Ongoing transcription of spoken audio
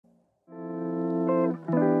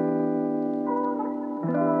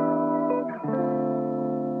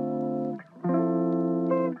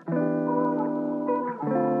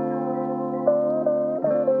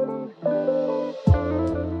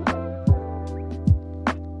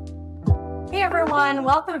everyone,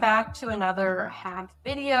 welcome back to another hack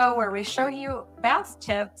video where we show you fast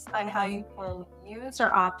tips on how you can use or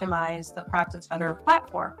optimize the Practice Better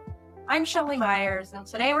platform. I'm Shelley Myers, and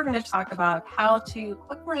today we're going to talk about how to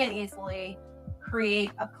quickly and easily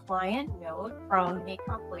create a client note from a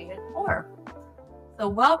completed form. So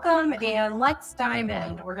welcome, and let's dive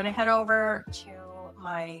in. We're going to head over to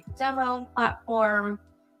my demo platform.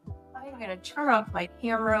 I'm going to turn off my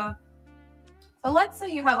camera. So let's say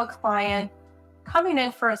you have a client coming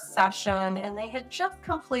in for a session and they had just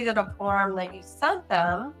completed a form that you sent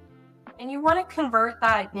them, and you want to convert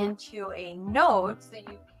that into a note so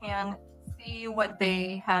you can see what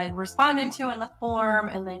they had responded to in the form,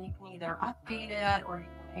 and then you can either update it or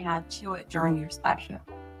you can add to it during your session.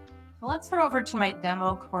 So let's head over to my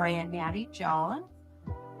demo client, Addie Jones,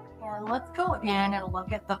 and let's go in and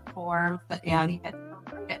look at the forms that Addie had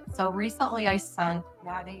completed. So recently I sent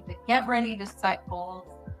Addie the Get Ready to Set Goals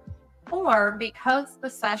form because the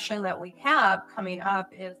session that we have coming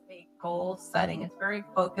up is a goal setting. It's very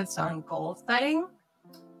focused on goal setting.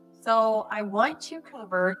 So I want to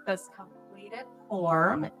convert this completed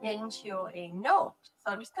form into a note.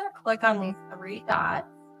 So I'm just going to click on these three dots,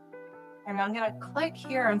 and I'm going to click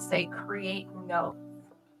here and say create note.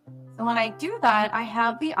 So when I do that, I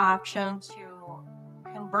have the option to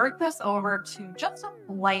convert this over to just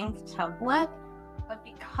a blank template. But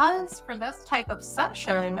because for this type of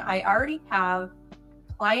session, I already have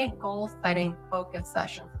client goal setting focus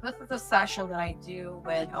sessions. This is a session that I do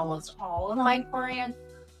with almost all of my clients.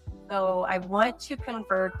 So I want to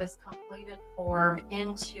convert this completed form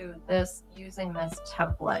into this using this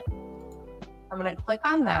template. I'm going to click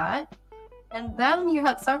on that. And then you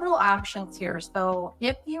have several options here. So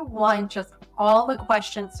if you want just all the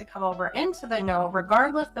questions to come over into the note,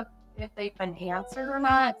 regardless of if they've been answered or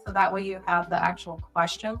not, so that way you have the actual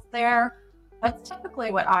questions there. That's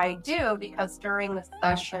typically what I do, because during the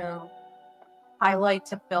session, I like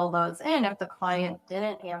to fill those in. If the client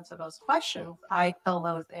didn't answer those questions, I fill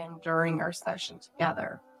those in during our session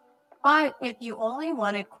together. But if you only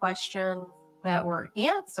wanted questions that were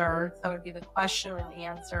answered, so it would be the question and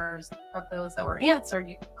answers of those that were answered,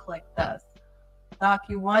 you can click this. Now, if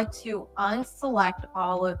you want to unselect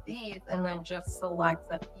all of these and then just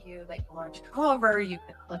select the few that you want to go over, you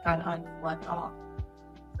can click on unselect all.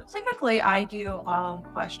 So typically I do all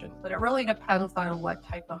questions, but it really depends on what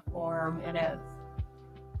type of form it is.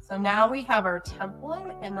 So now we have our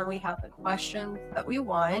template, and then we have the questions that we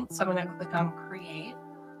want. So I'm going to click on create.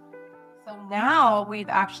 So now we've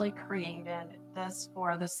actually created this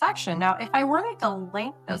for the section. Now, if I wanted to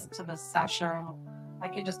link this to the session, I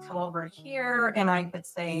could just come over here and I could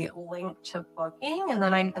say link to booking, and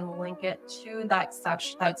then I can link it to that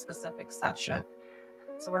specific session.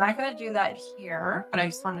 So we're not going to do that here, but I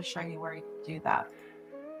just want to show you where you can do that.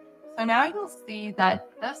 So now you'll see that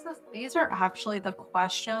these are actually the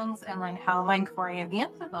questions and then how my client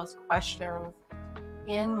answered those questions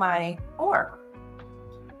in my form.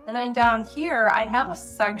 And then down here, I have a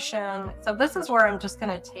section. So this is where I'm just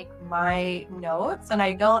going to take my notes, and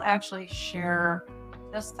I don't actually share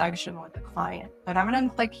this section with the client. But I'm going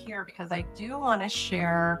to click here because I do want to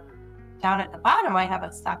share. Down at the bottom, I have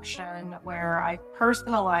a section where I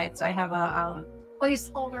personalized. I have a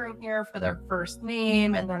placeholder in here for their first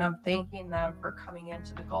name, and then I'm thanking them for coming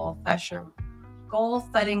into the goal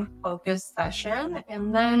setting focus session.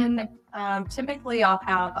 And then typically I'll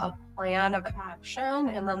have a plan of action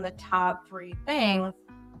and then the top 3 things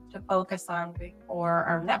to focus on before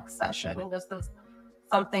our next session. And this is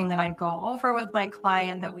something that I go over with my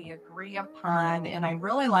client that we agree upon. And I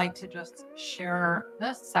really like to just share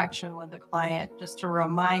this section with the client just to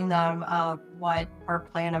remind them of what our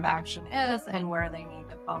plan of action is and where they need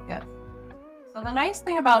to focus. So the nice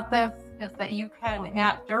thing about this is that you can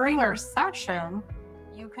add during our session,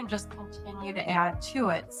 you can just continue to add to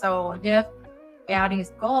it. So if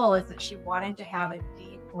Addie's goal is that she wanted to have a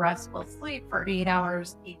deep, restful sleep for 8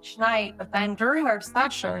 hours each night, but then during our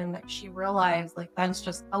session, she realized like that's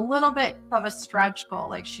just a little bit of a stretch goal.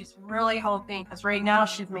 Like she's really hoping, because right now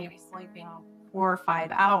she's maybe sleeping 4 or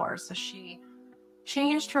 5 hours. So she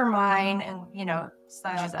changed her mind and,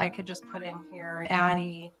 says I could just put in here,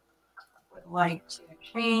 Addie would like to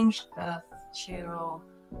change this to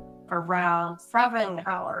around 7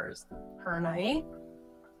 hours per night.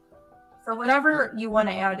 So whatever you want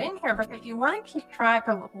to add in here, but if you want to keep track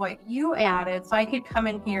of what you added, so I could come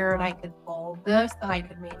in here and I could bold this, and I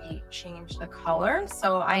could maybe change the color.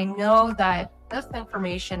 So I know that this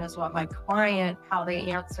information is what my client, how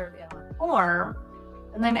they answered in the form.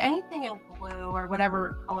 And then anything in blue or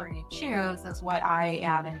whatever color you choose is what I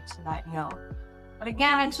added to that note. But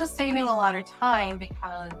again, it's just saving a lot of time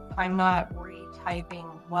because I'm not typing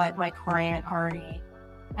what my client already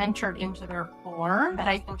entered into their form, and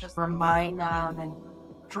I can just remind them and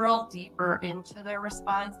drill deeper into their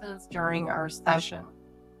responses during our session.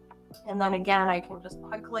 And then again, I can just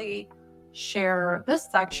quickly share this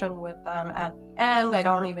section with them at the end. I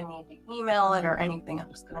don't even need to email it or anything. I'm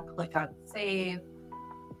just going to click on save.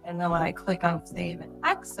 And then when I click on save and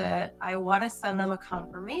exit, I want to send them a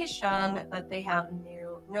confirmation that they have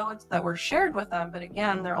new notes that were shared with them. But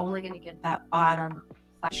again, they're only going to get that bottom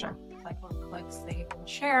section. So I can click save and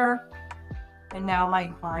share. And now my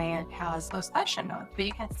client has those session notes. But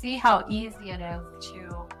you can see how easy it is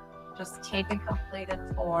to just take a completed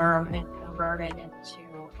form and convert it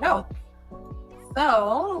into notes.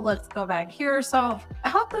 So let's go back here. So I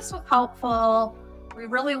hope this was helpful. We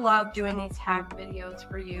really love doing these hack videos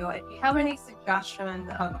for you. If you have any suggestions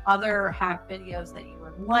of other hack videos that you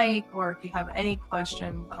would like, or if you have any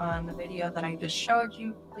questions on the video that I just showed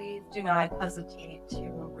you, please do not hesitate to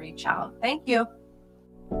reach out. Thank you.